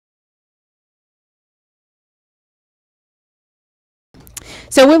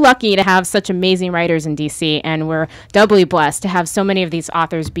So we're lucky to have such amazing writers in DC, and we're doubly blessed to have so many of these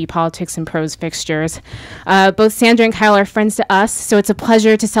authors be politics and prose fixtures. Both Sandra and Kyle are friends to us, so it's a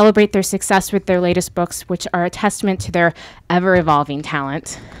pleasure to celebrate their success with their latest books, which are a testament to their ever-evolving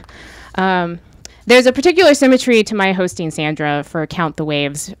talent. There's a particular symmetry to my hosting Sandra for Count the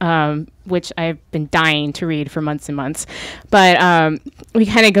Waves, which I've been dying to read for months and months. But we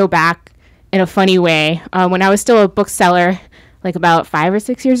kind of go back in a funny way. When I was still a bookseller, like about 5 or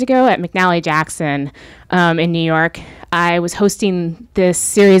 6 years ago at McNally Jackson in New York, I was hosting this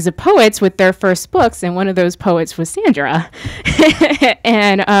series of poets with their first books, and one of those poets was Sandra.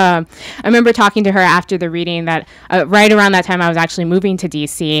 And I remember talking to her after the reading that right around that time I was actually moving to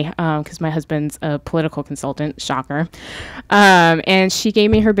DC because my husband's a political consultant, shocker. And she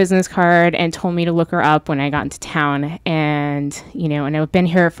gave me her business card and told me to look her up when I got into town. And, you know, and I've been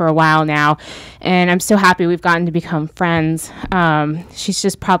here for a while now, and I'm so happy we've gotten to become friends. She's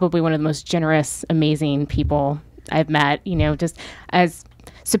just probably one of the most generous, amazing people I've met, you know, just as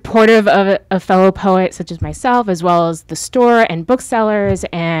supportive of a fellow poet such as myself, as well as the store and booksellers,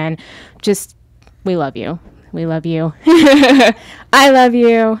 and just, we love you. We love you. I love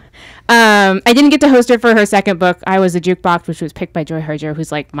you. I didn't get to host her for her second book. I was a Jukebox, which was picked by Joy Herger,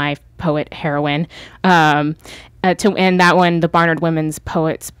 who's like my poet heroine. To win that one, the Barnard Women's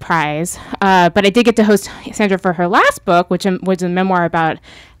Poets Prize. But I did get to host Sandra for her last book, which was a memoir about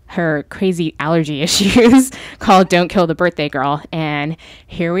her crazy allergy issues called Don't Kill the Birthday Girl. And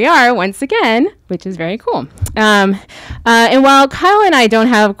here we are once again, which is very cool. And while Kyle and I don't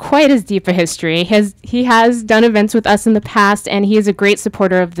have quite as deep a history, he has done events with us in the past, and he is a great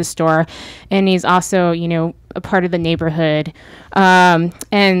supporter of the store. And he's also, you know, a part of the neighborhood.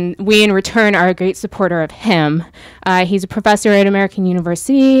 And we, in return, are a great supporter of him. He's a professor at American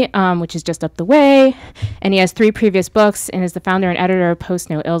University, which is just up the way. And he has 3 previous books and is the founder and editor of Post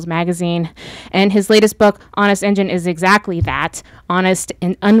No Ills magazine. And his latest book, Honest Engine, is exactly that, honest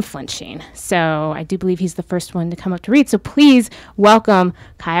and unflinching. So I do believe he's the first one to come up to read. So please welcome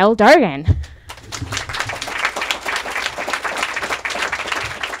Kyle Dargan.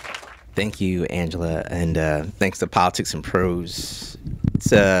 Thank you, Angela, and thanks to Politics and Prose.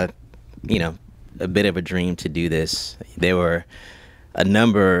 It's you know, a bit of a dream to do this. There were a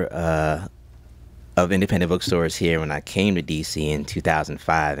number of independent bookstores here when I came to DC in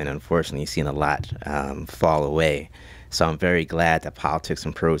 2005, and unfortunately, seen a lot fall away. So I'm very glad that Politics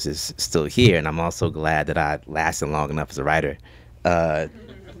and Prose is still here, and I'm also glad that I lasted long enough as a writer to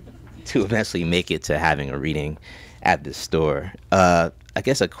eventually make it to having a reading at the store. I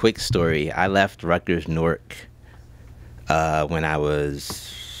guess a quick story. I left Rutgers Newark when I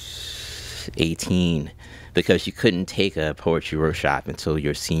was 18 because you couldn't take a poetry workshop until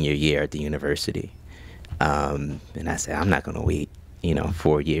your senior year at the university. And I said, I'm not going to wait, you know,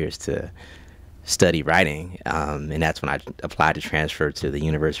 4 years to study writing. And that's when I applied to transfer to the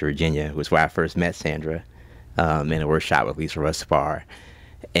University of Virginia, which was where I first met Sandra in a workshop with Lisa Ruspar.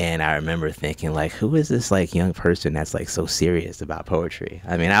 And I remember thinking, like, who is this, like, young person that's, like, so serious about poetry?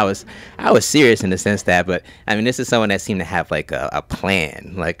 I mean, I was serious in the sense that, but, I mean, this is someone that seemed to have, like, a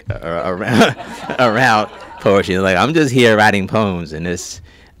plan, like, around poetry. Like, I'm just here writing poems, and this,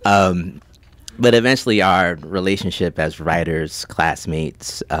 but eventually our relationship as writers,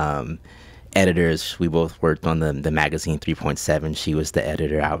 classmates, editors, we both worked on the magazine 3.7. She was the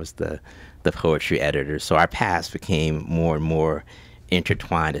editor, I was the poetry editor. So our paths became more and more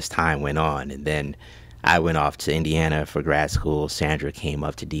intertwined as time went on. And then I went off to Indiana for grad school. Sandra came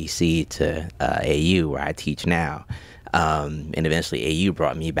up to DC to AU, where I teach now. And eventually AU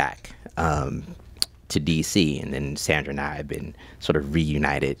brought me back to DC. And then Sandra and I have been sort of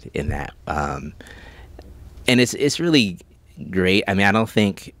reunited in that. And it's really great. I mean, I don't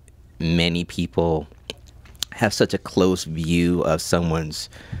think many people have such a close view of someone's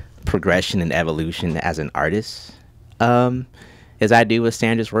progression and evolution as an artist as I do with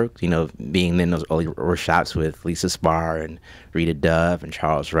Sandra's work, you know, being in those early workshops with Lisa Spar and Rita Dove and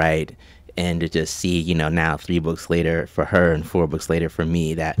Charles Wright, and to just see, you know, now 3 books later for her and 4 books later for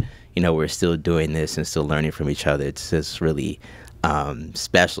me that, you know, we're still doing this and still learning from each other. It's just really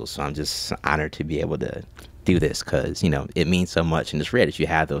special. So I'm just honored to be able to do this because, you know, it means so much. And it's rare that you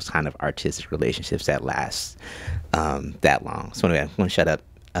have those kind of artistic relationships that last that long. So anyway, I'm going to shut up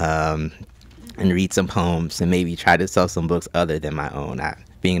and read some poems and maybe try to sell some books other than my own.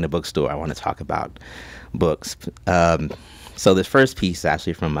 Being in a bookstore, I want to talk about books. So this first piece is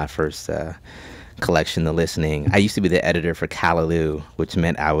actually from my first collection, The Listening. I used to be the editor for Callaloo, which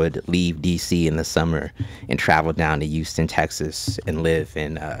meant I would leave DC in the summer and travel down to Houston, Texas, and live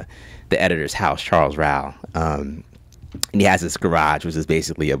in the editor's house, Charles Rowell. and he has this garage, which is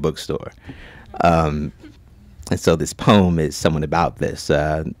basically a bookstore. And so this poem is somewhat about this.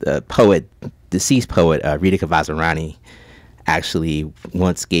 The poet, deceased poet, Rita Kavazarani, actually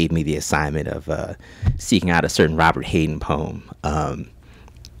once gave me the assignment of seeking out a certain Robert Hayden poem.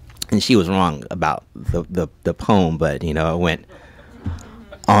 And she was wrong about the poem, but, you know, it went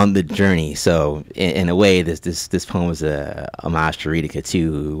on the journey. So in a way, this poem was a homage to Rita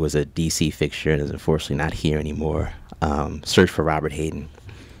too, who was a DC fixture and is unfortunately not here anymore. Search for Robert Hayden.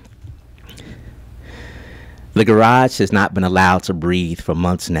 The garage has not been allowed to breathe for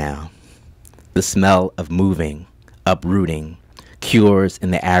months now. The smell of moving, uprooting, cures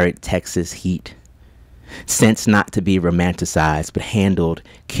in the arid Texas heat. Scents not to be romanticized, but handled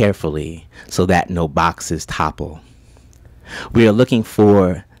carefully so that no boxes topple. We are looking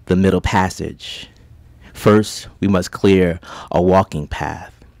for the middle passage. First, we must clear a walking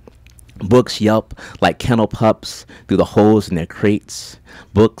path. Books yelp like kennel pups through the holes in their crates.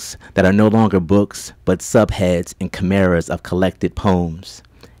 Books that are no longer books, but subheads and chimeras of collected poems.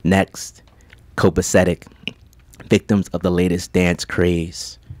 Next, copacetic, victims of the latest dance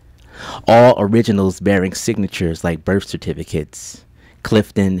craze. All originals bearing signatures like birth certificates.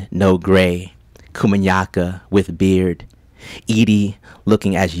 Clifton, no gray. Kumanyaka with beard. Edie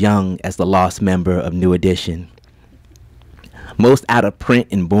looking as young as the lost member of New Edition. Most out of print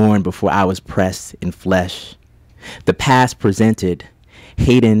and born before I was pressed in flesh. The past presented,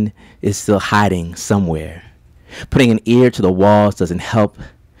 Hayden is still hiding somewhere. Putting an ear to the walls doesn't help.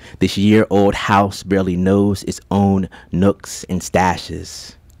 This year-old house barely knows its own nooks and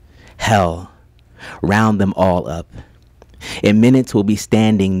stashes. Hell, round them all up. In minutes we'll be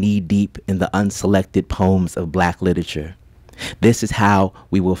standing knee-deep in the unselected poems of Black literature. This is how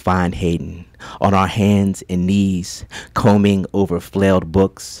we will find Hayden, on our hands and knees, combing over flailed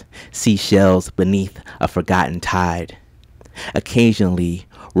books, seashells beneath a forgotten tide. Occasionally,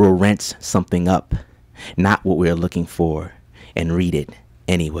 we'll wrench something up, not what we're looking for, and read it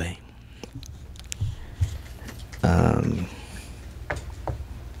anyway.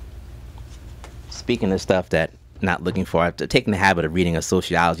 Speaking of stuff that not looking for, I've taken the habit of reading a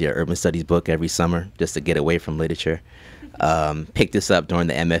sociology or urban studies book every summer just to get away from literature. Picked this up during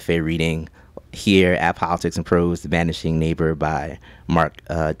the MFA reading here at Politics and Prose, The Vanishing Neighbor by Mark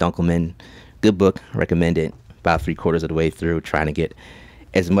Dunkelman. Good book, recommend it. About 3/4 of the way through, trying to get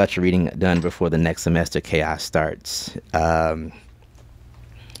as much reading done before the next semester chaos starts.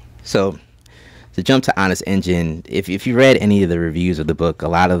 So to jump to Honest Engine, if you read any of the reviews of the book, a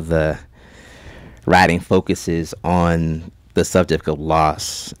lot of the writing focuses on the subject of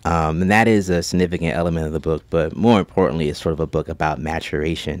loss, and that is a significant element of the book, but more importantly, it's sort of a book about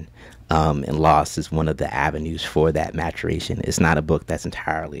maturation, and loss is one of the avenues for that maturation. It's not a book that's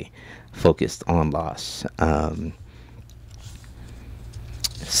entirely focused on loss.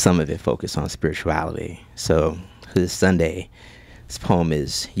 Some of it focused on spirituality. So for this Sunday, this poem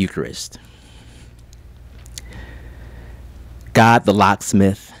is Eucharist. God the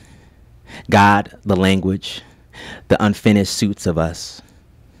locksmith, God the language, the unfinished suits of us.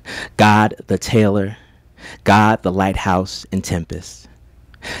 God the tailor, God the lighthouse in tempest.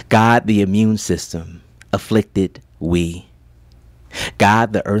 God the immune system, afflicted we.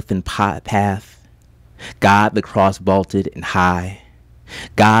 God the earthen path, God the cross vaulted and high.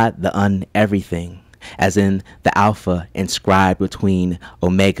 God the un-everything, as in the alpha inscribed between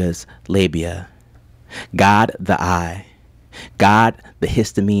Omega's labia. God the eye, God the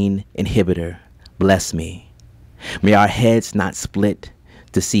histamine inhibitor, bless me. May our heads not split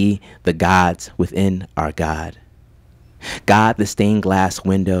to see the gods within our God. God the stained glass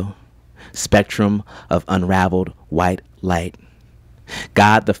window, spectrum of unraveled white light.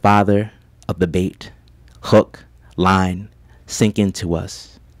 God the father of the bait, hook, line, sink into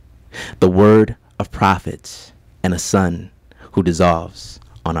us. The word of prophets and a sun who dissolves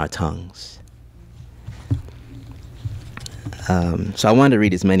on our tongues. So I wanted to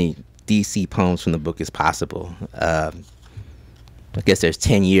read as many DC poems from the book as possible. I guess there's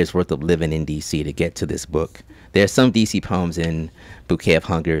 10 years worth of living in DC to get to this book. There are some DC poems in Bouquet of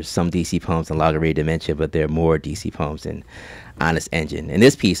Hunger, some DC poems in Logorrhea Dementia, but there are more DC poems in Honest Engine. And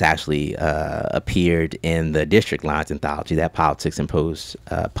this piece actually appeared in the District Lines anthology that Politics and Prose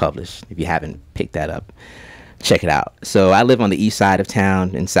published. If you haven't picked that up, check it out. So I live on the east side of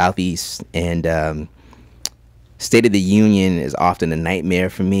town in Southeast, and State of the Union is often a nightmare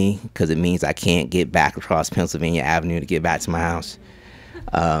for me because it means I can't get back across Pennsylvania Avenue to get back to my house.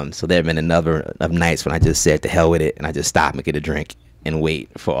 So there have been a number of nights when I just said to hell with it, and I just stop and get a drink and wait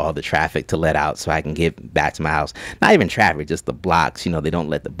for all the traffic to let out so I can get back to my house. Not even traffic, just the blocks. You know, they don't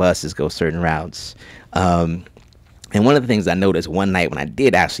let the buses go certain routes. And one of the things I noticed one night when I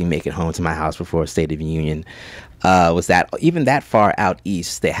did actually make it home to my house before State of the Union was that even that far out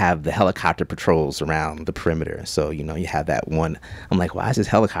east, they have the helicopter patrols around the perimeter. So, you know, you have that one. I'm like, why is this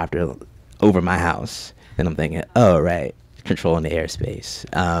helicopter over my house? And I'm thinking, oh, right, controlling the airspace.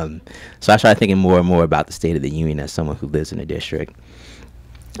 So I started thinking more and more about the State of the Union as someone who lives in the district.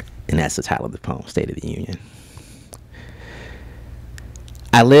 And that's the title of the poem, State of the Union.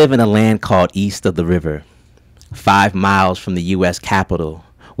 I live in a land called East of the River, 5 miles from the U.S. Capitol,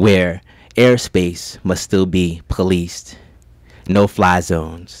 where airspace must still be policed. No fly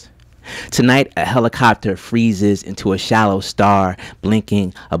zones. Tonight, a helicopter freezes into a shallow star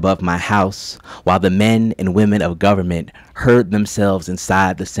blinking above my house, while the men and women of government herd themselves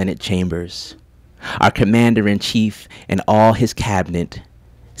inside the Senate chambers. Our commander-in-chief and all his cabinet,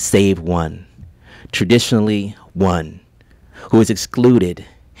 save one, traditionally one, who is excluded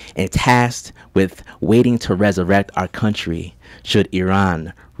and tasked with waiting to resurrect our country should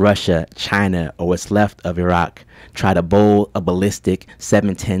Iran, Russia, China, or what's left of Iraq try to bowl a ballistic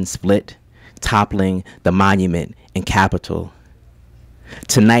 710 split, toppling the monument and Capitol.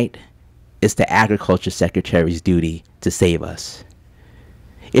 Tonight, it's the Agriculture Secretary's duty to save us.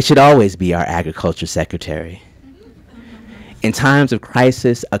 It should always be our Agriculture Secretary. In times of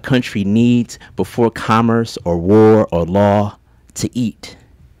crisis, a country needs, before commerce or war or law, to eat.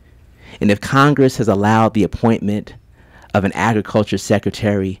 And if Congress has allowed the appointment of an agriculture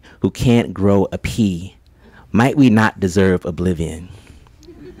secretary who can't grow a pea, might we not deserve oblivion?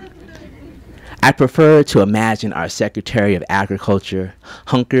 I prefer to imagine our Secretary of Agriculture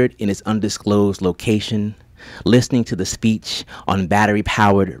hunkered in his undisclosed location, listening to the speech on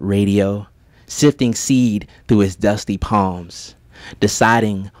battery-powered radio, sifting seed through his dusty palms,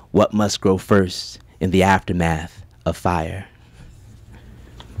 deciding what must grow first in the aftermath of fire.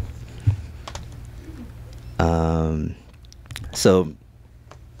 So,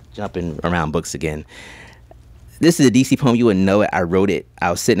 jumping around books again. This is a DC poem. You wouldn't know it. I wrote it.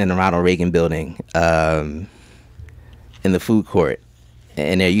 I was sitting in the Ronald Reagan building in the food court.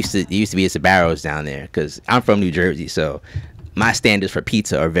 And there used to be a Sbarro's down there because I'm from New Jersey. So my standards for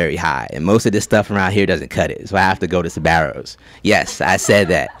pizza are very high. And most of this stuff around here doesn't cut it. So I have to go to Sbarro's. Yes, I said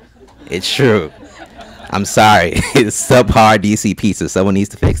that. It's true. I'm sorry. It's subpar DC pizza. Someone needs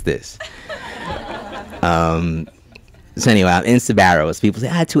to fix this. So anyway, I'm in Sbarro's. People say,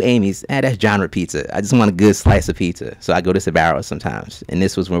 I had 2 Amy's. That's genre pizza. I just want a good slice of pizza. So I go to Sbarro's sometimes. And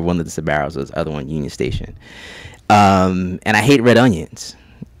this was where one of the Sbarro's was, the other one, Union Station. And I hate red onions.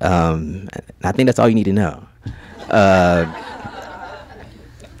 I think that's all you need to know.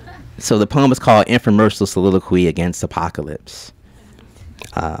 So the poem is called Infomercial Soliloquy Against Apocalypse.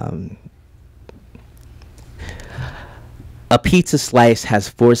 A pizza slice has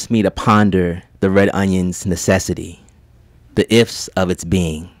forced me to ponder the red onion's necessity, the ifs of its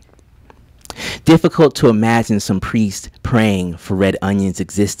being. Difficult to imagine some priest praying for red onion's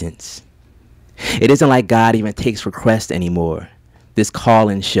existence. It isn't like God even takes requests anymore. This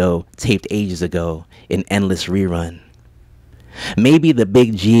call-in show taped ages ago in endless rerun. Maybe the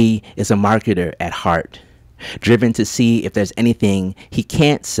big G is a marketer at heart, driven to see if there's anything he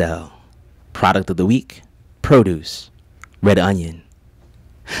can't sell. Product of the week, produce, red onion.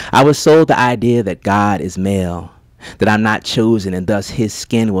 I was sold the idea that God is male, that I'm not chosen and thus his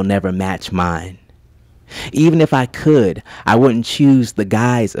skin will never match mine. Even if I could, I wouldn't choose the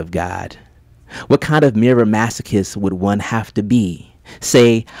guise of God. What kind of mirror masochist would one have to be?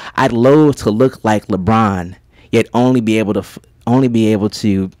 Say, I'd loathe to look like LeBron, yet only be able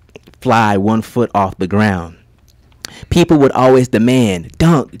to fly 1 foot off the ground. People would always demand,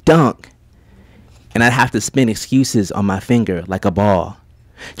 dunk, dunk. And I'd have to spin excuses on my finger like a ball.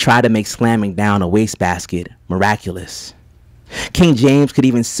 Try to make slamming down a wastebasket miraculous. King James could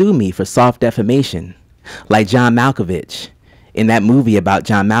even sue me for soft defamation, like John Malkovich in that movie about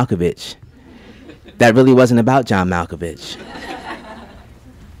John Malkovich. That really wasn't about John Malkovich.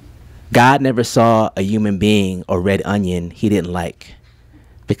 God never saw a human being or red onion he didn't like,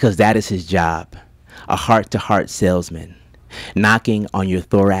 because that is his job, a heart-to-heart salesman, knocking on your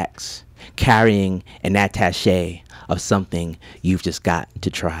thorax, carrying an attaché of something you've just got to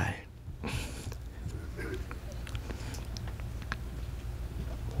try.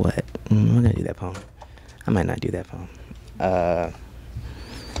 What? I'm gonna do that poem. I might not do that poem.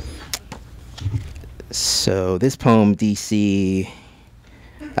 So this poem, DC,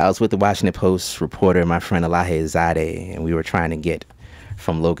 I was with the Washington Post reporter, my friend Elahe Zadeh, and we were trying to get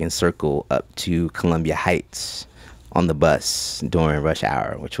from Logan Circle up to Columbia Heights on the bus during rush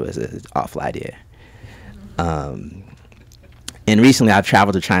hour, which was an awful idea. And recently I've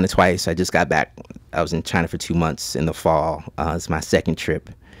traveled to China twice. I just got back I was in China for 2 months in the fall. It's my second trip.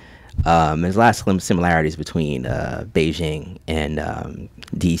 There's a lot of similarities between Beijing and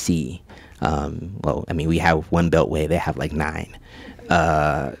DC. Well, I mean, we have one beltway; they have like 9,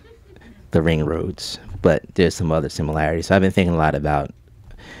 the ring roads. But there's some other similarities. So I've been thinking a lot about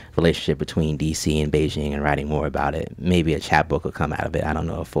relationship between DC and Beijing and writing more about it. Maybe a chapbook will come out of it. I don't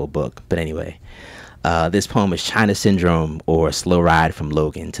know, a full book. But anyway, this poem is China Syndrome, or Slow Ride from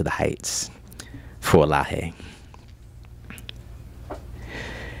Logan to the Heights, for Lahe.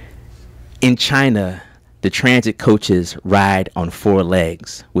 In China, the transit coaches ride on 4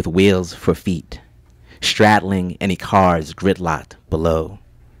 legs with wheels for feet, straddling any cars gridlocked below.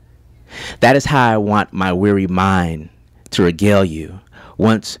 That is how I want my weary mind to regale you.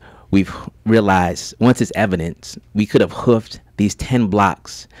 Once it's evident, we could have hoofed these 10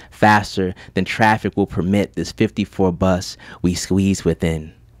 blocks faster than traffic will permit this 54 bus we squeeze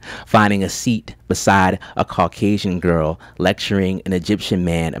within, finding a seat beside a Caucasian girl lecturing an Egyptian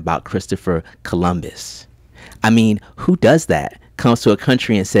man about Christopher Columbus. I mean, who does that? Comes to a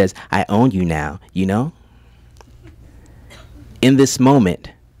country and says, I own you now, you know? In this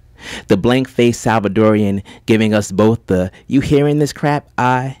moment, the blank-faced Salvadorian giving us both the, you hearing this crap,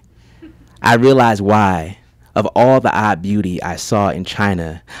 I realize why. Of all the odd beauty I saw in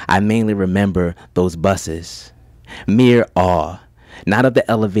China, I mainly remember those buses. Mere awe, not of the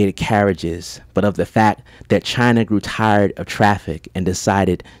elevated carriages, but of the fact that China grew tired of traffic and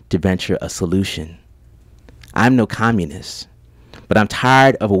decided to venture a solution. I'm no communist, but I'm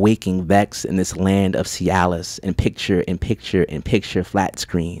tired of awaking vex in this land of Cialis and picture flat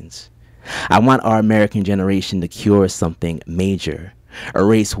screens. I want our American generation to cure something major,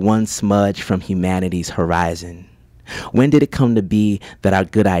 erase one smudge from humanity's horizon. When did it come to be that our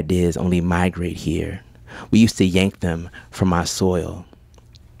good ideas only migrate here? We used to yank them from our soil.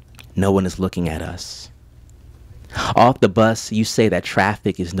 No one is looking at us. Off the bus, you say that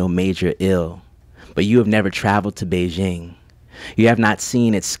traffic is no major ill, but you have never traveled to Beijing. You have not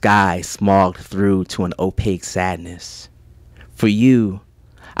seen its sky smogged through to an opaque sadness. For you,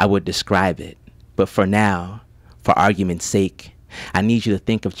 I would describe it, but for now, for argument's sake, I need you to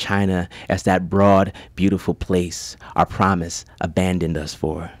think of China as that broad, beautiful place our promise abandoned us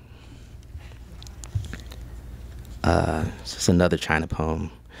for. This is another China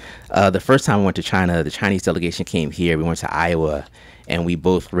poem. The first time I went to China, the Chinese delegation came here. We went to Iowa, and we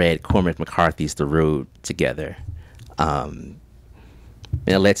both read Cormac McCarthy's The Road together. And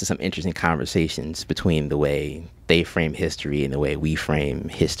it led to some interesting conversations between the way they frame history and the way we frame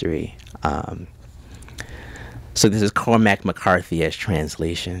history. So this is Cormac McCarthy as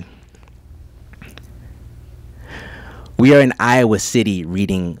translation. We are in Iowa City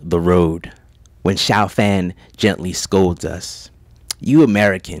reading The Road when Xiao Fan gently scolds us. You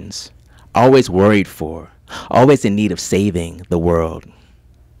Americans, always worried for, always in need of saving the world.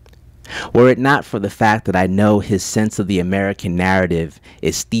 Were it not for the fact that I know his sense of the American narrative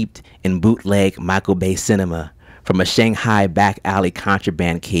is steeped in bootleg Michael Bay cinema from a Shanghai back alley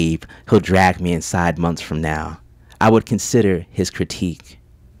contraband cave he'll drag me inside months from now, I would consider his critique.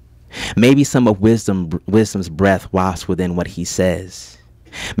 Maybe some of wisdom's breath wafts within what he says.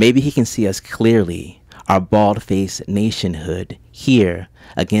 Maybe he can see us clearly, our bald-faced nationhood here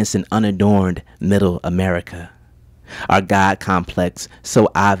against an unadorned middle America. Our God complex so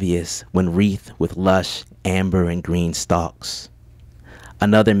obvious when wreathed with lush amber and green stalks.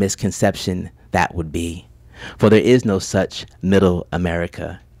 Another misconception that would be, for there is no such middle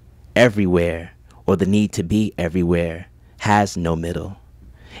America. Everywhere, or the need to be everywhere, has no middle.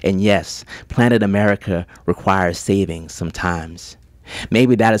 And yes, planet America requires saving sometimes.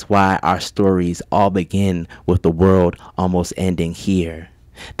 Maybe that is why our stories all begin with the world almost ending here.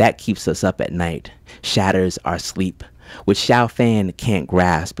 That keeps us up at night, shatters our sleep, which Xiao Fan can't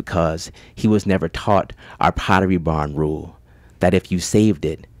grasp because he was never taught our Pottery Barn rule, that if you saved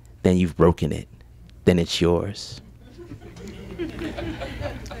it, then you've broken it, then it's yours.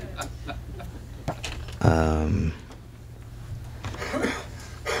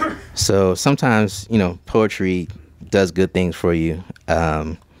 So sometimes, poetry does good things for you.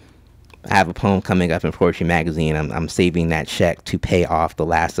 I have a poem coming up in Poetry Magazine. I'm saving that check to pay off the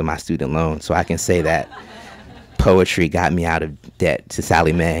last of my student loans, so I can say that poetry got me out of debt to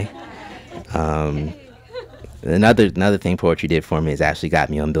Sally Mae. Another thing poetry did for me is actually got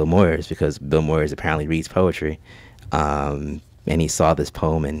me on Bill Moyers, because Bill Moyers apparently reads poetry. And he saw this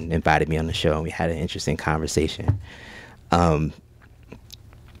poem and invited me on the show, and we had an interesting conversation.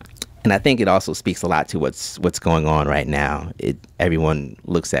 And I think it also speaks a lot to what's going on right now. Everyone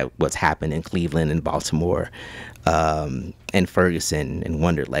looks at what's happened in Cleveland and Baltimore, and Ferguson, and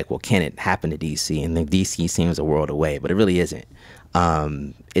wondered, like, well, can it happen to DC? And then DC seems a world away, but it really isn't.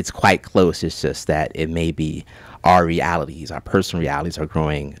 It's quite close. It's just that it may be our realities, our personal realities, are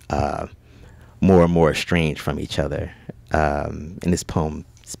growing more and more estranged from each other. And this poem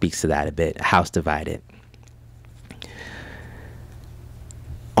speaks to that a bit. A house divided.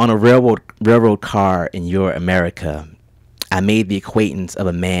 On a railroad car in your America, I made the acquaintance of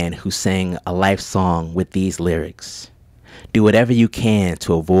a man who sang a life song with these lyrics. Do whatever you can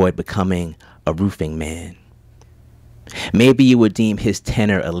to avoid becoming a roofing man. Maybe you would deem his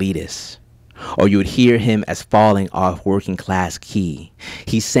tenor elitist, or you would hear him as falling off working class key.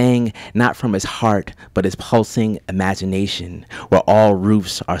 He sang not from his heart, but his pulsing imagination, where all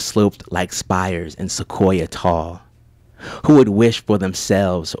roofs are sloped like spires and sequoia tall. Who would wish for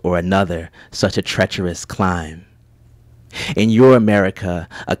themselves or another such a treacherous climb? In your America,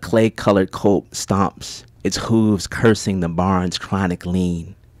 a clay-colored colt stomps, its hooves cursing the barn's chronic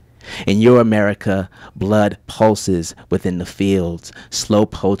lean. In your America, blood pulses within the fields, slow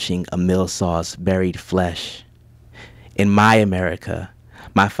poaching a mill saw's buried flesh. In my America,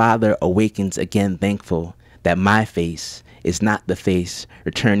 my father awakens again thankful that my face is not the face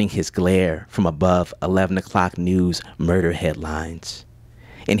returning his glare from above 11 o'clock news murder headlines.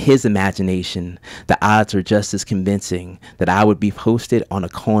 In his imagination, the odds are just as convincing that I would be posted on a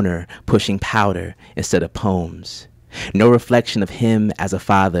corner pushing powder instead of poems. No reflection of him as a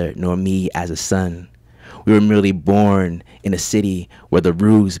father, nor me as a son. We were merely born in a city where the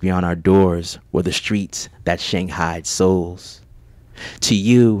roofs beyond our doors were the streets that shanghaied souls. To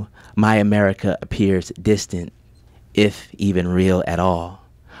you, my America appears distant, if even real at all,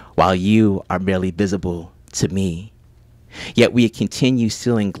 while you are barely visible to me. Yet we continue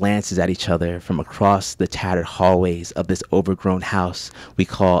stealing glances at each other from across the tattered hallways of this overgrown house we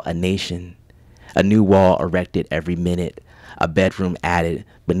call a nation. A new wall erected every minute, a bedroom added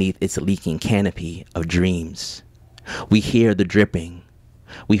beneath its leaking canopy of dreams. We hear the dripping.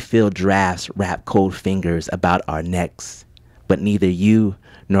 We feel drafts wrap cold fingers about our necks, but neither you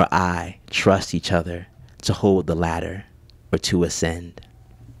nor I trust each other to hold the ladder or to ascend.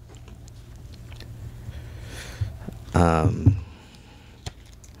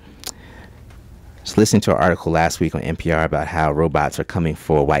 Just listening to an article last week on NPR about how robots are coming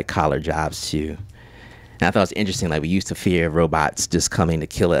for white-collar jobs too. And I thought it was interesting, like we used to fear robots just coming to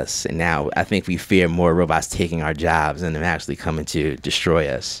kill us, and now I think we fear more robots taking our jobs than them actually coming to destroy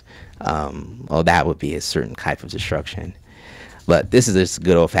us. Well, that would be a certain type of destruction. But this is this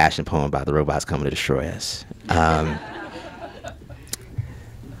good old-fashioned poem about the robots coming to destroy us.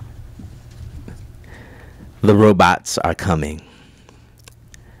 The robots are coming.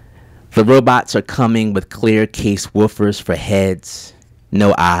 The robots are coming with clear case woofers for heads,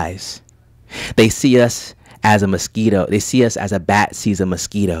 no eyes. They see us as a mosquito. They see us as a bat sees a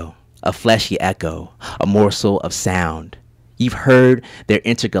mosquito, a fleshy echo, a morsel of sound. You've heard their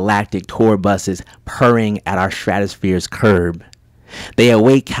intergalactic tour buses purring at our stratosphere's curb. They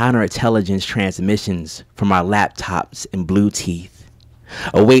await counterintelligence transmissions from our laptops and blue teeth.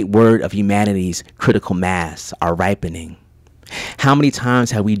 Await word of humanity's critical mass, our ripening. How many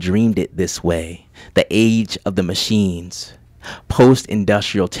times have we dreamed it this way? The age of the machines.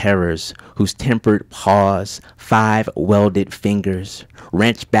 Post-industrial terrors whose tempered paws, 5 welded fingers,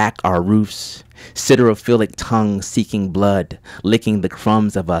 wrench back our roofs, siderophilic tongues seeking blood, licking the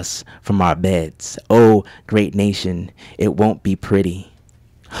crumbs of us from our beds. Oh, great nation, it won't be pretty.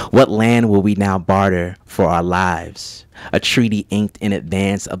 What land will we now barter for our lives? A treaty inked in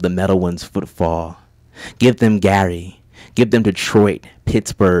advance of the metal one's footfall. Give them Gary, give them Detroit,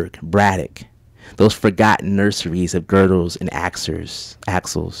 Pittsburgh, Braddock, those forgotten nurseries of girdles and axles.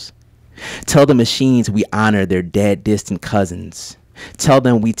 Tell the machines we honor their dead, distant cousins. Tell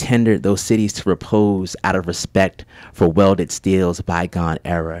them we tendered those cities to repose out of respect for welded steel's bygone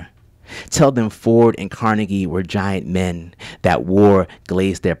era. Tell them Ford and Carnegie were giant men that war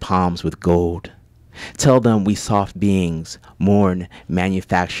glazed their palms with gold. Tell them we soft beings mourn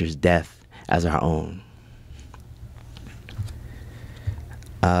manufacture's death as our own.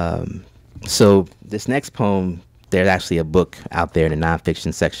 So this next poem, there's actually a book out there in the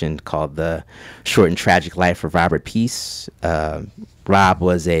nonfiction section called The Short and Tragic Life of Robert Peace. Rob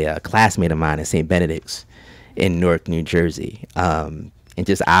was a classmate of mine at St. Benedict's in Newark, New Jersey. And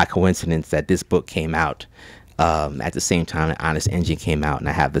just odd coincidence that this book came out at the same time that Honest Engine came out, and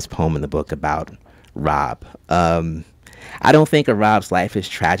I have this poem in the book about Rob. I don't think of Rob's life as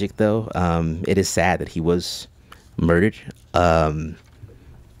tragic, though. It is sad that he was murdered.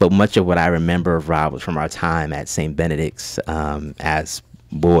 but much of what I remember of Rob was from our time at St. Benedict's as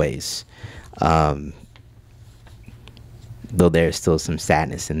boys, though there's still some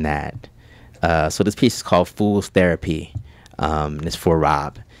sadness in that. So this piece is called Fool's Therapy, and it's for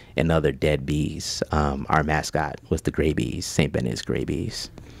Rob and other dead bees. Our mascot was the gray bees, St. Benedict's gray bees.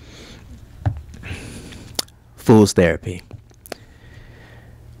 Fool's Therapy.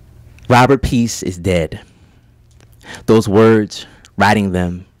 Robert Peace is dead. Those words, writing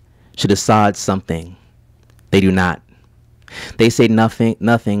them, should have sawed something. They do not. They say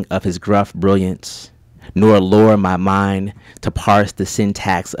nothing of his gruff brilliance, nor allure my mind to parse the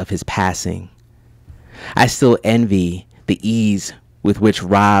syntax of his passing. I still envy the ease with which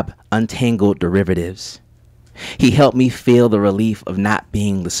Rob untangled derivatives. He helped me feel the relief of not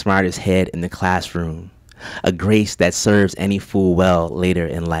being the smartest head in the classroom, a grace that serves any fool well later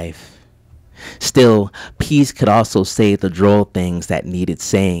in life. Still, Peace could also say the droll things that needed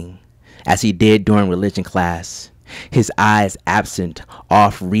saying, as he did during religion class, his eyes absent,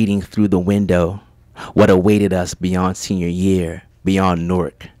 off reading through the window what awaited us beyond senior year, beyond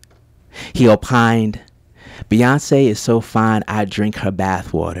Newark. He opined, "Beyonce is so fine I drink her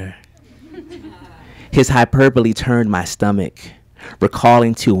bathwater." His hyperbole turned my stomach,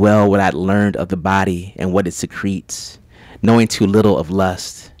 recalling too well what I'd learned of the body and what it secretes, knowing too little of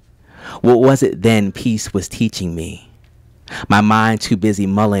lust. What was it then Peace was teaching me? My mind too busy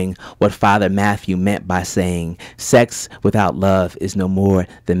mulling what Father Matthew meant by saying, sex without love is no more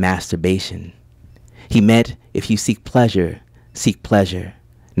than masturbation. He meant if you seek pleasure,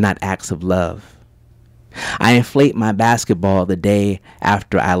 not acts of love. I inflate my basketball the day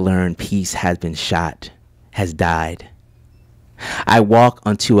after I learn Peace has been shot, has died. I walk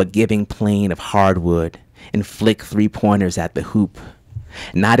onto a giving plane of hardwood and flick three-pointers at the hoop,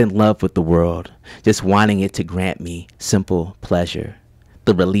 not in love with the world, just wanting it to grant me simple pleasure,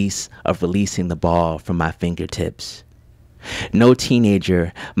 the release of releasing the ball from my fingertips. No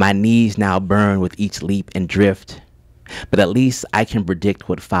teenager, my knees now burn with each leap and drift, but at least I can predict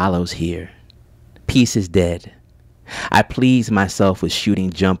what follows here. Peace is dead. I please myself with shooting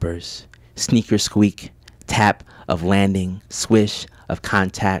jumpers, sneaker squeak, tap of landing, swish of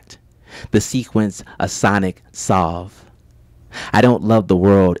contact, the sequence a sonic solve. I don't love the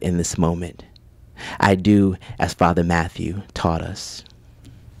world in this moment. I do as Father Matthew taught us.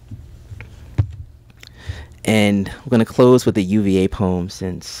 And we're going to close with a UVA poem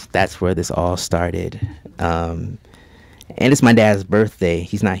since that's where this all started. And it's my dad's birthday.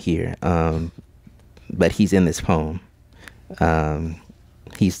 He's not here, but he's in this poem.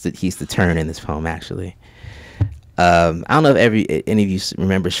 He's the turn in this poem, actually. I don't know if any of you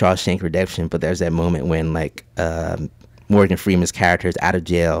remember Shawshank Redemption, but there's that moment when Morgan Freeman's character is out of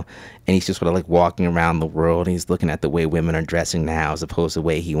jail and he's just sort of like walking around the world and he's looking at the way women are dressing now as opposed to the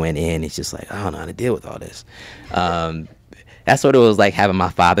way he went in. He's just like, I don't know how to deal with all this. That sort of was like having my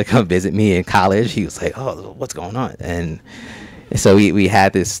father come visit me in college. He was like, oh, what's going on? And so we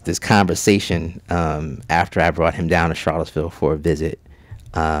had this conversation after I brought him down to Charlottesville for a visit.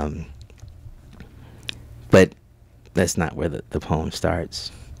 But that's not where the poem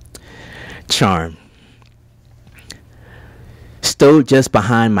starts. Charm. Stowed just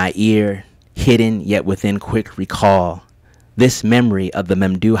behind my ear, hidden yet within quick recall, this memory of the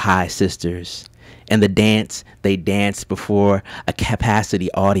Memduhai sisters and the dance they danced before a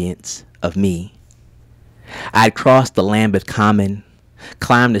capacity audience of me. I'd crossed the Lambeth Common,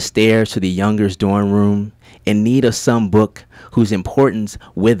 climbed the stairs to the youngers' dorm room, in need of some book whose importance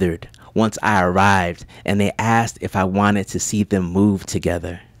withered once I arrived and they asked if I wanted to see them move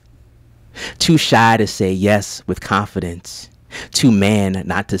together. Too shy to say yes with confidence, too man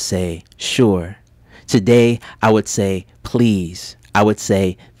not to say sure. Today I would say please, I would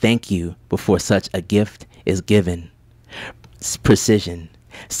say thank you before such a gift is given. Precision,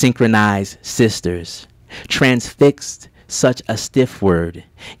 synchronized sisters, transfixed, such a stiff word.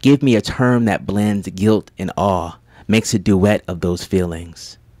 Give me a term that blends guilt and awe, makes a duet of those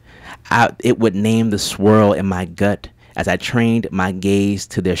feelings. It would name the swirl in my gut as I trained my gaze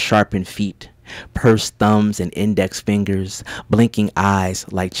to their sharpened feet, pursed thumbs and index fingers, blinking eyes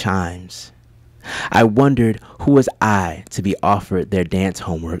like chimes. I wondered who was I to be offered their dance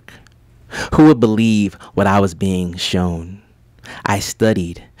homework? Who would believe what I was being shown? I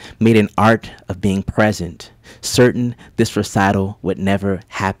studied, made an art of being present, certain this recital would never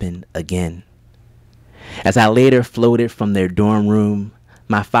happen again. As I later floated from their dorm room,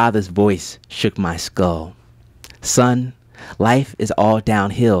 my father's voice shook my skull. Son, life is all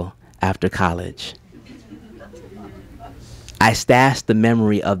downhill after college. I stashed the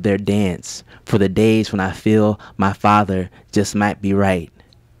memory of their dance for the days when I feel my father just might be right.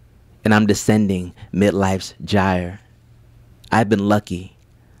 and I'm descending midlife's gyre. I've been lucky.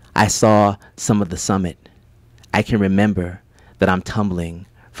 I saw some of the summit. I can remember that I'm tumbling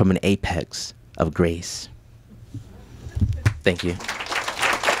from an apex of grace. Thank you.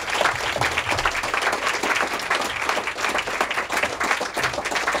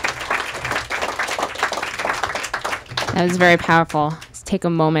 That was very powerful. Let's take a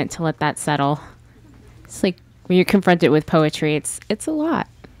moment to let that settle. It's like when you're confronted with poetry, it's a lot.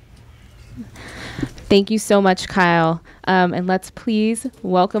 Thank you so much, Kyle. And let's please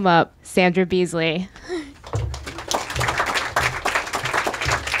welcome up Sandra Beasley.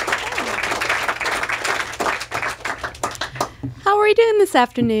 How are we doing this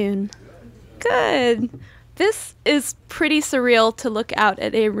afternoon? Good. This is pretty surreal to look out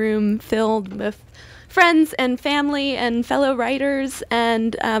at a room filled with friends and family and fellow writers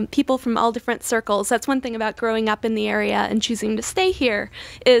and people from all different circles. That's one thing about growing up in the area and choosing to stay here,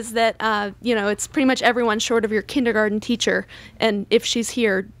 is that, it's pretty much everyone short of your kindergarten teacher. And if she's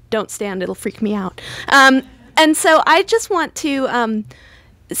here, don't stand, it'll freak me out. And so I just want to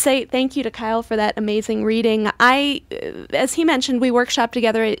say thank you to Kyle for that amazing reading. As he mentioned, we workshopped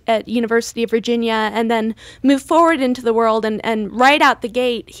together at University of Virginia and then moved forward into the world. And right out the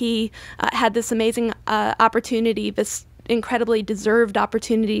gate, he had this amazing opportunity, this incredibly deserved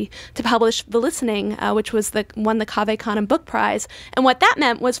opportunity to publish The Listening, which won the Canem Book Prize. And what that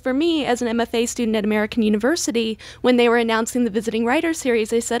meant was, for me as an MFA student at American University, when they were announcing the Visiting Writer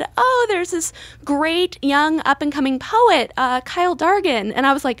Series, they said, oh, there's this great young up-and-coming poet, Kyle Dargan. And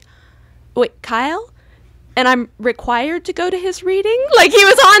I was like, wait, Kyle? And I'm required to go to his reading? Like, he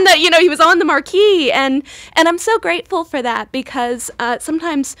was on the marquee. And I'm so grateful for that, because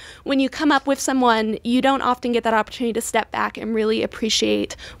sometimes when you come up with someone, you don't often get that opportunity to step back and really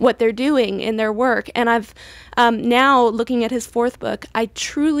appreciate what they're doing in their work. And I've now, looking at his fourth book, I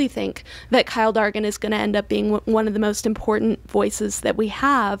truly think that Kyle Dargan is going to end up being one of the most important voices that we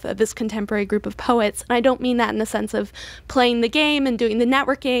have of this contemporary group of poets. And I don't mean that in the sense of playing the game and doing the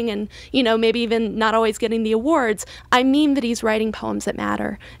networking and, maybe even not always getting the awards. I mean that he's writing poems that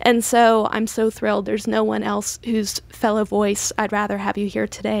matter. And so I'm so thrilled there's no one else whose fellow voice I'd rather have you here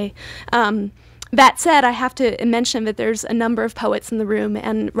today. That said, I have to mention that there's a number of poets in the room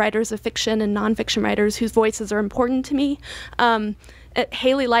and writers of fiction and nonfiction writers whose voices are important to me.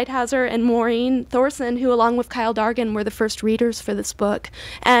 Haley Lighthouser and Maureen Thorson, who along with Kyle Dargan were the first readers for this book.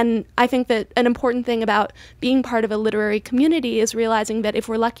 And I think that an important thing about being part of a literary community is realizing that if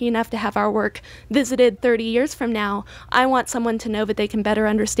we're lucky enough to have our work visited 30 years from now, I want someone to know that they can better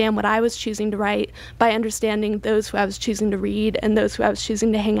understand what I was choosing to write by understanding those who I was choosing to read and those who I was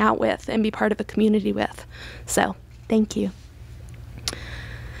choosing to hang out with and be part of a community with. So, thank you.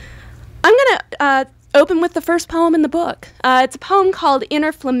 I'm going to open with the first poem in the book. It's a poem called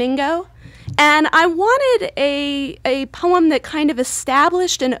Inner Flamingo, and I wanted a poem that kind of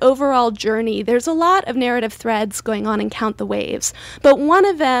established an overall journey. There's a lot of narrative threads going on in Count the Waves, but one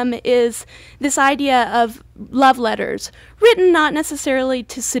of them is this idea of love letters, written not necessarily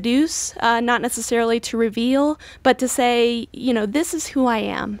to seduce, not necessarily to reveal, but to say, this is who I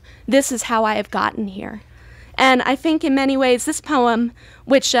am. This is how I have gotten here. And I think in many ways this poem,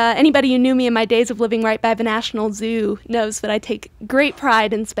 which anybody who knew me in my days of living right by the National Zoo knows that I take great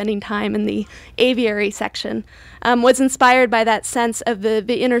pride in spending time in the aviary section, was inspired by that sense of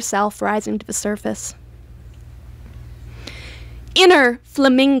the inner self rising to the surface. Inner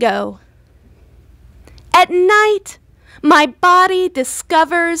Flamingo. At night, my body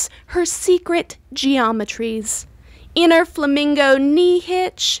discovers her secret geometries. Inner Flamingo knee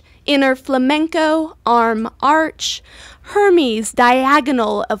hitch, inner flamenco arm arch, Hermes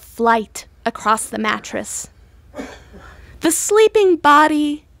diagonal of flight across the mattress. The sleeping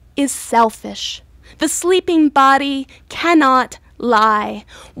body is selfish. The sleeping body cannot lie.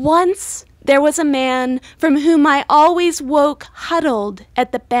 Once there was a man from whom I always woke huddled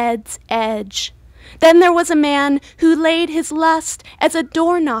at the bed's edge. Then there was a man who laid his lust as a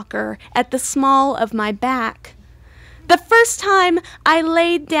door knocker at the small of my back. The first time I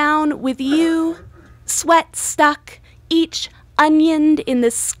laid down with you, sweat stuck, each onioned in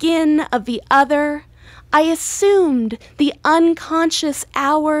the skin of the other, I assumed the unconscious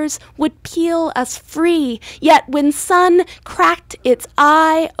hours would peel us free, yet when sun cracked its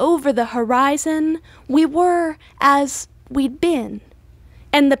eye over the horizon, we were as we'd been,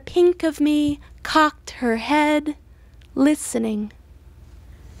 and the pink of me cocked her head, listening.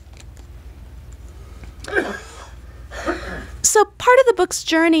 So part of the book's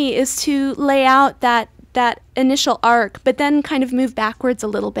journey is to lay out that that initial arc, but then kind of move backwards a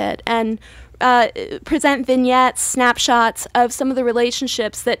little bit and present vignettes, snapshots of some of the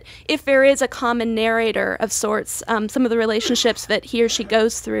relationships that, if there is a common narrator of sorts, some of the relationships that he or she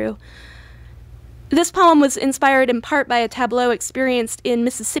goes through. This poem was inspired in part by a tableau experienced in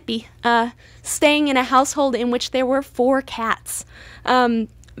Mississippi, staying in a household in which there were 4 cats. The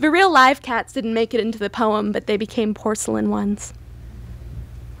real live cats didn't make it into the poem, but they became porcelain ones.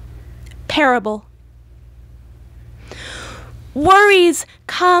 Parable. Worries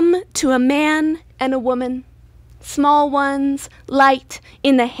come to a man and a woman, small ones, light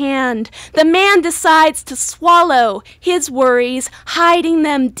in the hand. The man decides to swallow his worries, hiding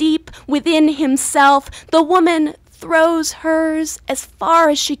them deep within himself. The woman throws hers as far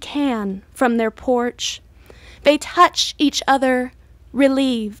as she can from their porch. They touch each other,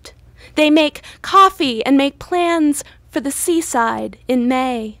 relieved. They make coffee and make plans for the seaside in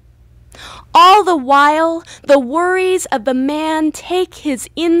May. All the while, the worries of the man take his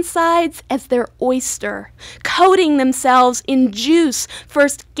insides as their oyster, coating themselves in juice,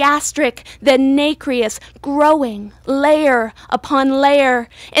 first gastric, then nacreous, growing layer upon layer.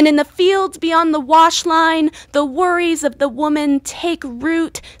 And in the fields beyond the wash line, the worries of the woman take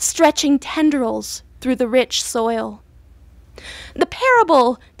root, stretching tendrils through the rich soil. The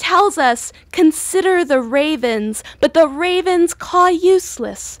parable tells us, consider the ravens, but the ravens caw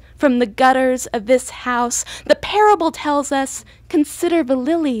useless from the gutters of this house. The parable tells us, consider the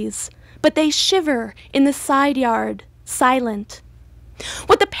lilies, but they shiver in the side yard, silent.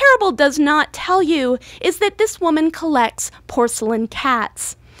 What the parable does not tell you is that this woman collects porcelain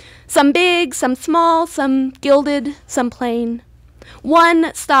cats. Some big, some small, some gilded, some plain.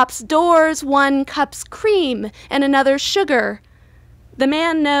 One stops doors, one cups cream, and another sugar. The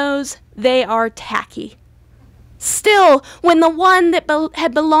man knows they are tacky. Still, when the one that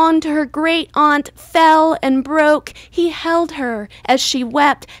had belonged to her great-aunt fell and broke, he held her as she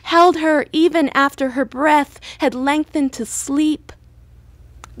wept, held her even after her breath had lengthened to sleep.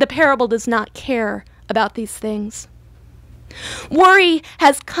 The parable does not care about these things. Worry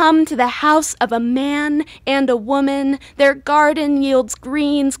has come to the house of a man and a woman. Their garden yields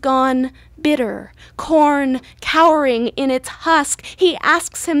greens gone bitter, corn cowering in its husk. He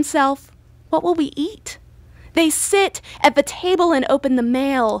asks himself, what will we eat? They sit at the table and open the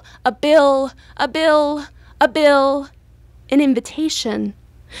mail. A bill, a bill, a bill, an invitation.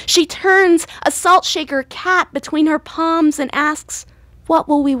 She turns a salt shaker cap between her palms and asks, what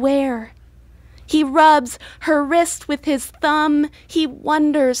will we wear? He rubs her wrist with his thumb. He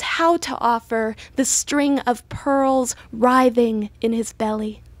wonders how to offer the string of pearls writhing in his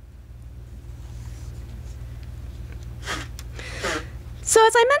belly. So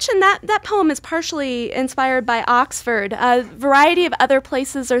as I mentioned, that poem is partially inspired by Oxford. A variety of other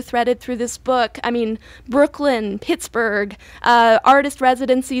places are threaded through this book. I mean, Brooklyn, Pittsburgh, artist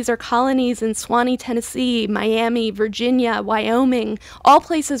residencies or colonies in Swanee, Tennessee, Miami, Virginia, Wyoming, all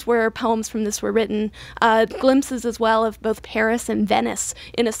places where poems from this were written. Glimpses as well of both Paris and Venice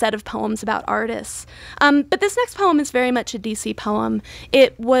in a set of poems about artists. But this next poem is very much a DC poem.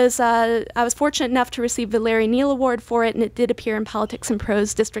 It was, I was fortunate enough to receive the Larry Neal Award for it, and it did appear in Politics and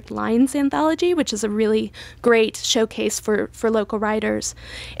Prose District Lines anthology, which is a really great showcase for local writers.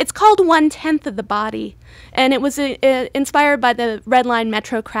 It's called 1/10 of the Body, and it was inspired by the Red Line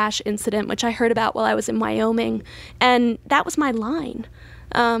Metro crash incident, which I heard about while I was in Wyoming, and that was my line.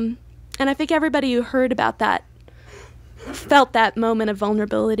 And I think everybody who heard about that felt that moment of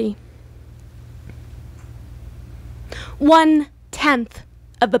vulnerability. 1/10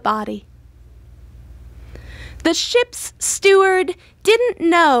 of the body. The ship's steward didn't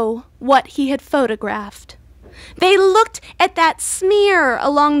know what he had photographed. They looked at that smear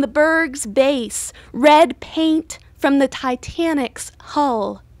along the berg's base, red paint from the Titanic's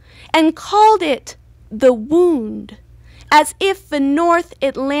hull, and called it the wound, as if the North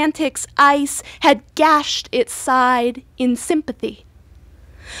Atlantic's ice had gashed its side in sympathy.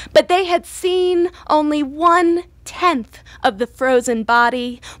 But they had seen only 1/10 of the frozen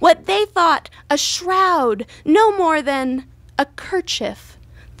body, what they thought a shroud, no more than a kerchief,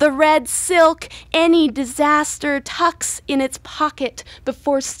 the red silk any disaster tucks in its pocket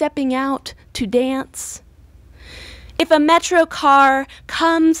before stepping out to dance. If a metro car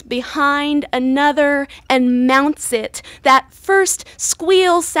comes behind another and mounts it, that first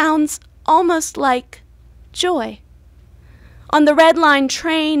squeal sounds almost like joy. On the Red Line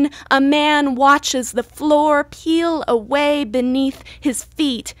train, a man watches the floor peel away beneath his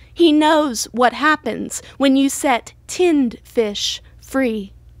feet. He knows what happens when you set tinned fish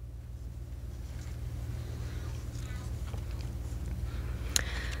free.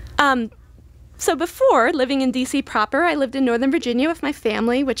 So before living in D.C. proper, I lived in Northern Virginia with my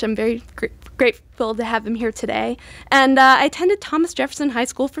family, which I'm very grateful to have them here today. And I attended Thomas Jefferson High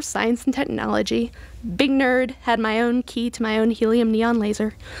School for Science and Technology. Big nerd, had my own key to my own helium neon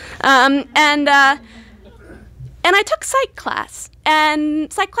laser. And I took psych class.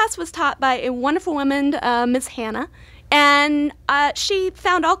 And psych class was taught by a wonderful woman, Ms. Hannah. And she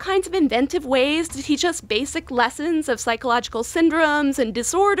found all kinds of inventive ways to teach us basic lessons of psychological syndromes and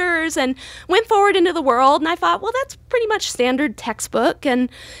disorders, and went forward into the world. And I thought, well, that's pretty much standard textbook. And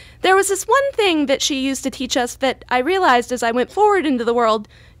there was this one thing that she used to teach us that I realized as I went forward into the world,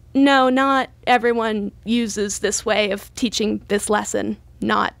 no, not everyone uses this way of teaching this lesson.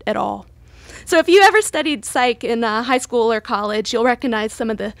 Not at all. So if you ever studied psych in high school or college, you'll recognize some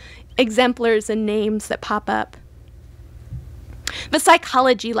of the exemplars and names that pop up. The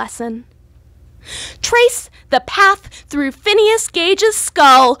psychology lesson. Trace the path through Phineas Gage's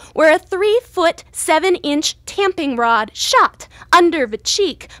skull where a 3-foot 7-inch tamping rod shot under the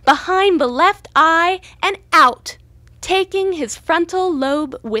cheek, behind the left eye, and out, taking his frontal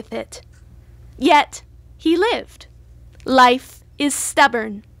lobe with it. Yet he lived. Life is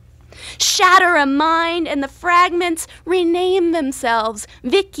stubborn. Shatter a mind and the fragments rename themselves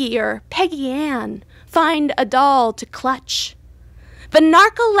Vicky or Peggy Ann. Find a doll to clutch. The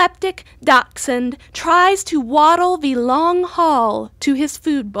narcoleptic dachshund tries to waddle the long haul to his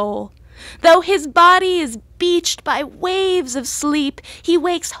food bowl. Though his body is beached by waves of sleep, he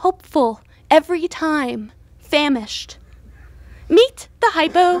wakes hopeful every time, famished. Meet the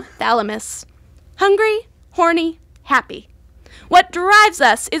hypothalamus. Hungry, horny, happy. What drives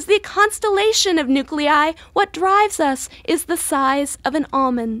us is the constellation of nuclei. What drives us is the size of an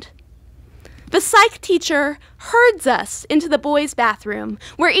almond. The psych teacher herds us into the boys' bathroom,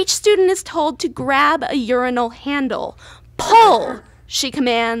 where each student is told to grab a urinal handle. Pull, she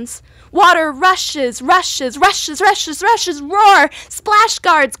commands. Water rushes, rushes, rushes, rushes, rushes, roar, splash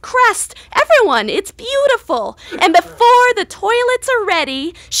guards, crest, everyone, it's beautiful. And before the toilets are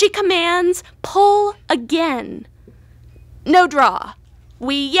ready, she commands, pull again. No draw.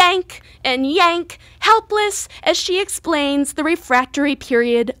 We yank and yank, helpless, as she explains the refractory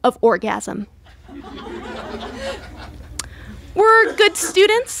period of orgasm. We're good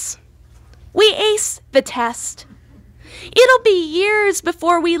students. We ace the test. It'll be years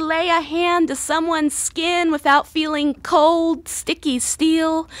before we lay a hand to someone's skin without feeling cold, sticky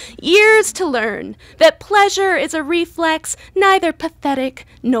steel. Years to learn that pleasure is a reflex neither pathetic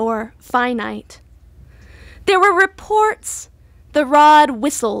nor finite. There were reports. The rod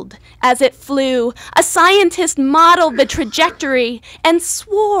whistled as it flew. A scientist modeled the trajectory and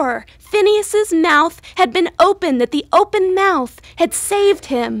swore Phineas's mouth had been open, that the open mouth had saved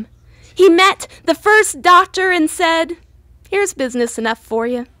him. He met the first doctor and said, "Here's business enough for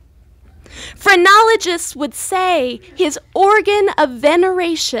you." Phrenologists would say his organ of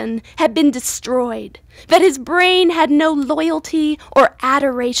veneration had been destroyed, that his brain had no loyalty or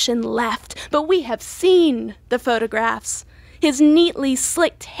adoration left. But we have seen the photographs. His neatly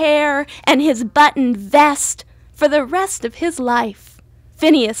slicked hair and his buttoned vest. For the rest of his life,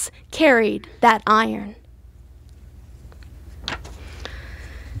 Phineas carried that iron.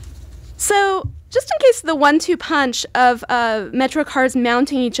 So, just in case the 1-2 punch of metro cars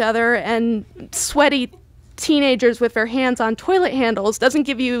mounting each other and sweaty teenagers with their hands on toilet handles doesn't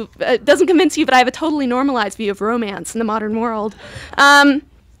convince you that I have a totally normalized view of romance in the modern world, I'm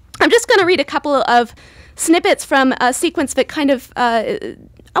just going to read a couple of snippets from a sequence that kind of,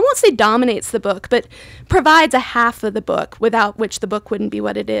 I won't say dominates the book, but provides a half of the book, without which the book wouldn't be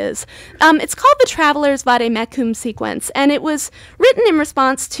what it is. It's called the Traveler's Vade-Mecum sequence, and it was written in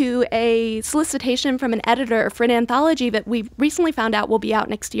response to a solicitation from an editor for an anthology that we recently found out will be out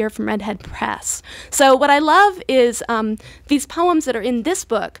next year from Redhead Press. So what I love is these poems that are in this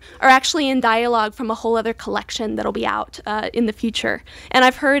book are actually in dialogue from a whole other collection that'll be out in the future. And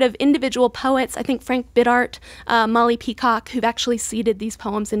I've heard of individual poets, I think Frank Biddart, Molly Peacock, who've actually seeded these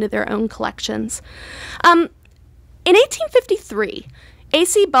poems into their own collections. In 1853,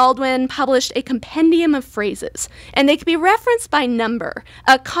 A.C. Baldwin published a compendium of phrases, and they could be referenced by number,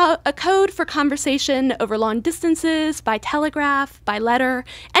 a code for conversation over long distances, by telegraph, by letter,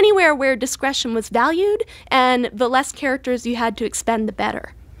 anywhere where discretion was valued, and the less characters you had to expend, the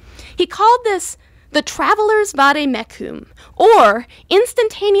better. He called this the Traveler's Vade-Mecum, or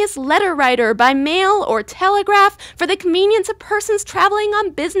instantaneous letter writer by mail or telegraph for the convenience of persons traveling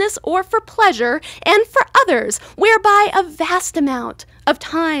on business or for pleasure, and for others, whereby a vast amount of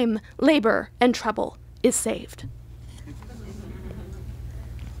time, labor, and trouble is saved.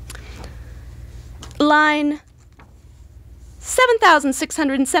 Line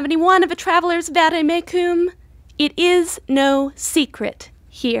 7,671 of a traveler's vademecum. It is no secret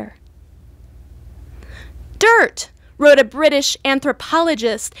here. Dirt, wrote a British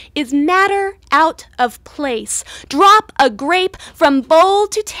anthropologist, is matter out of place. Drop a grape from bowl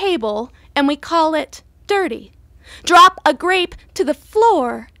to table, and we call it dirty. Drop a grape to the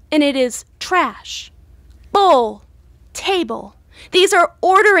floor, and it is trash. Bowl, table. These are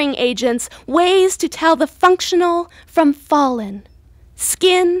ordering agents, ways to tell the functional from fallen.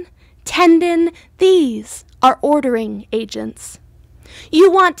 Skin, tendon, these are ordering agents.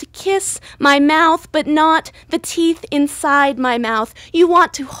 You want to kiss my mouth, but not the teeth inside my mouth. You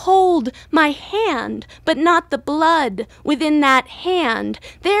want to hold my hand, but not the blood within that hand.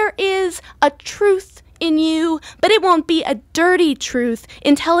 There is a truth in you, but it won't be a dirty truth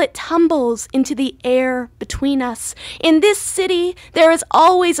until it tumbles into the air between us. In this city, there is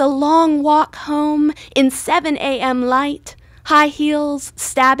always a long walk home in 7 a.m. light, high heels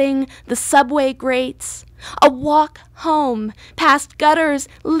stabbing the subway grates. A walk home past gutters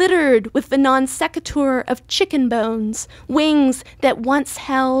littered with the non sequitur of chicken bones, wings that once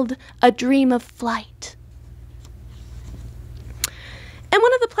held a dream of flight. And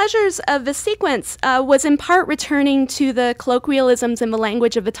one of the pleasures of this sequence was in part returning to the colloquialisms in the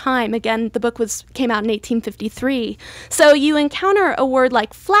language of the time. Again, the book came out in 1853. So you encounter a word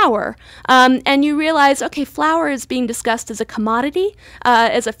like flower, and you realize, okay, flour is being discussed as a commodity,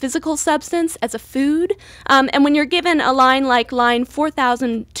 as a physical substance, as a food. And when you're given a line like line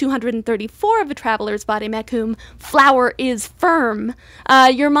 4,234 of the Traveler's Vademecum, flour is firm,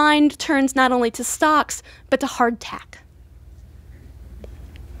 your mind turns not only to stocks, but to hardtack.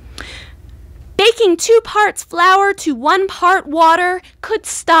 Baking 2 parts flour to 1 part water could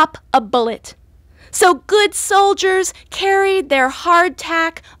stop a bullet. So good soldiers carried their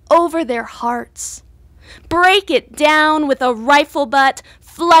hardtack over their hearts. Break it down with a rifle butt,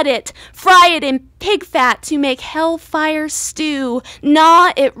 flood it, fry it in pig fat to make hellfire stew,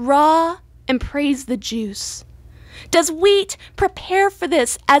 gnaw it raw, and praise the juice. Does wheat prepare for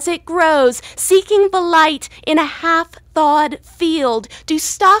this as it grows, seeking the light in a half-thawed field? Do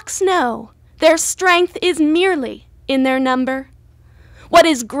stalks know their strength is merely in their number? What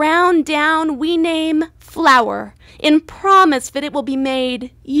is ground down we name flour, in promise that it will be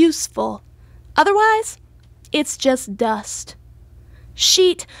made useful. Otherwise, it's just dust.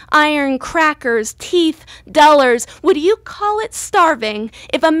 Sheet iron crackers, teeth dullers, would you call it starving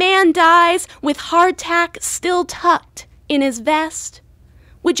if a man dies with hardtack still tucked in his vest?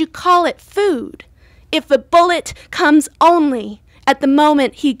 Would you call it food if the bullet comes only at the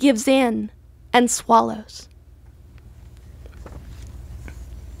moment he gives in and swallows?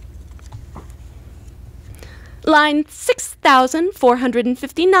 Line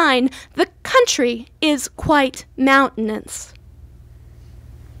 6,459, the country is quite mountainous.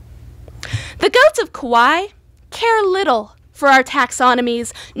 The goats of Kauai care little for our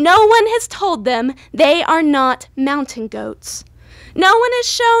taxonomies. No one has told them they are not mountain goats. No one has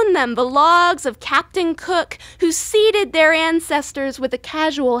shown them the logs of Captain Cook, who seeded their ancestors with a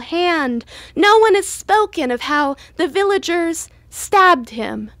casual hand. No one has spoken of how the villagers stabbed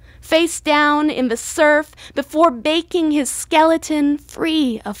him, face down in the surf, before baking his skeleton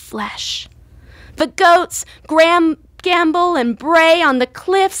free of flesh. The goats gamble and bray on the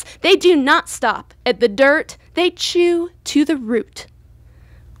cliffs. They do not stop at the dirt. They chew to the root.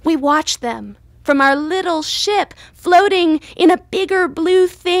 We watch them from our little ship, floating in a bigger blue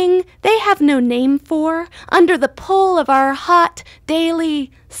thing they have no name for, under the pull of our hot daily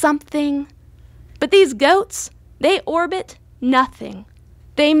something. But these goats, they orbit nothing.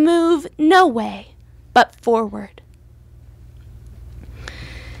 They move no way but forward.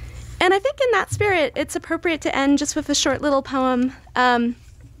 And I think in that spirit, it's appropriate to end just with a short little poem.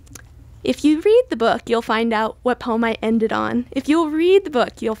 If you read the book, you'll find out what poem I ended on. If you'll read the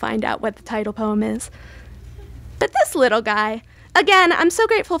book, you'll find out what the title poem is. But this little guy, again, I'm so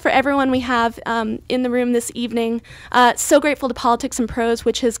grateful for everyone we have in the room this evening. So grateful to Politics and Prose,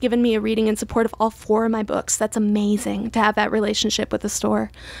 which has given me a reading in support of all 4 of my books. That's amazing to have that relationship with the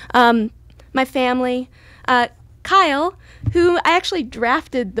store. My family, Kyle, who I actually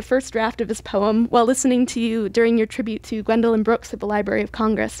drafted the first draft of his poem while listening to you during your tribute to Gwendolyn Brooks at the Library of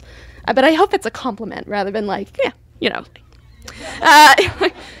Congress. But I hope it's a compliment rather than like, yeah, you know.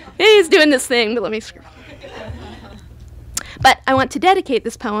 He's doing this thing, but let me screw. But I want to dedicate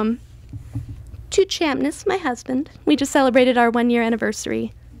this poem to Champness, my husband. We just celebrated our 1-year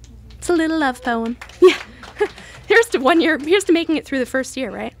anniversary. It's a little love poem. Yeah. Here's to 1 year. Here's to making it through the first year,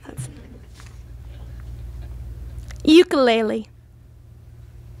 right? Ukulele.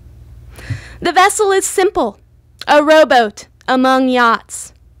 The vessel is simple, a rowboat among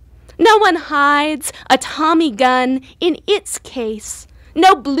yachts. No one hides a Tommy gun in its case.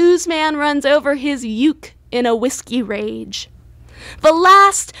 No bluesman runs over his uke in a whiskey rage. The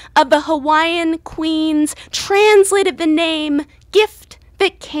last of the Hawaiian queens translated the name gift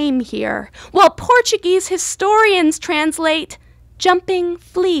that came here, while Portuguese historians translate jumping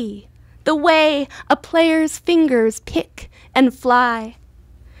flea, the way a player's fingers pick and fly.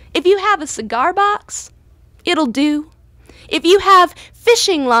 If you have a cigar box, it'll do. If you have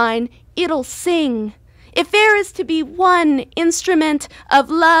fishing line, it'll sing. If there is to be one instrument of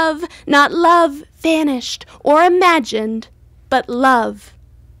love, not love vanished or imagined, but love,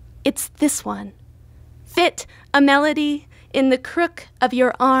 it's this one. Fit a melody in the crook of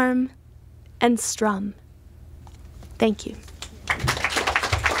your arm and strum. Thank you.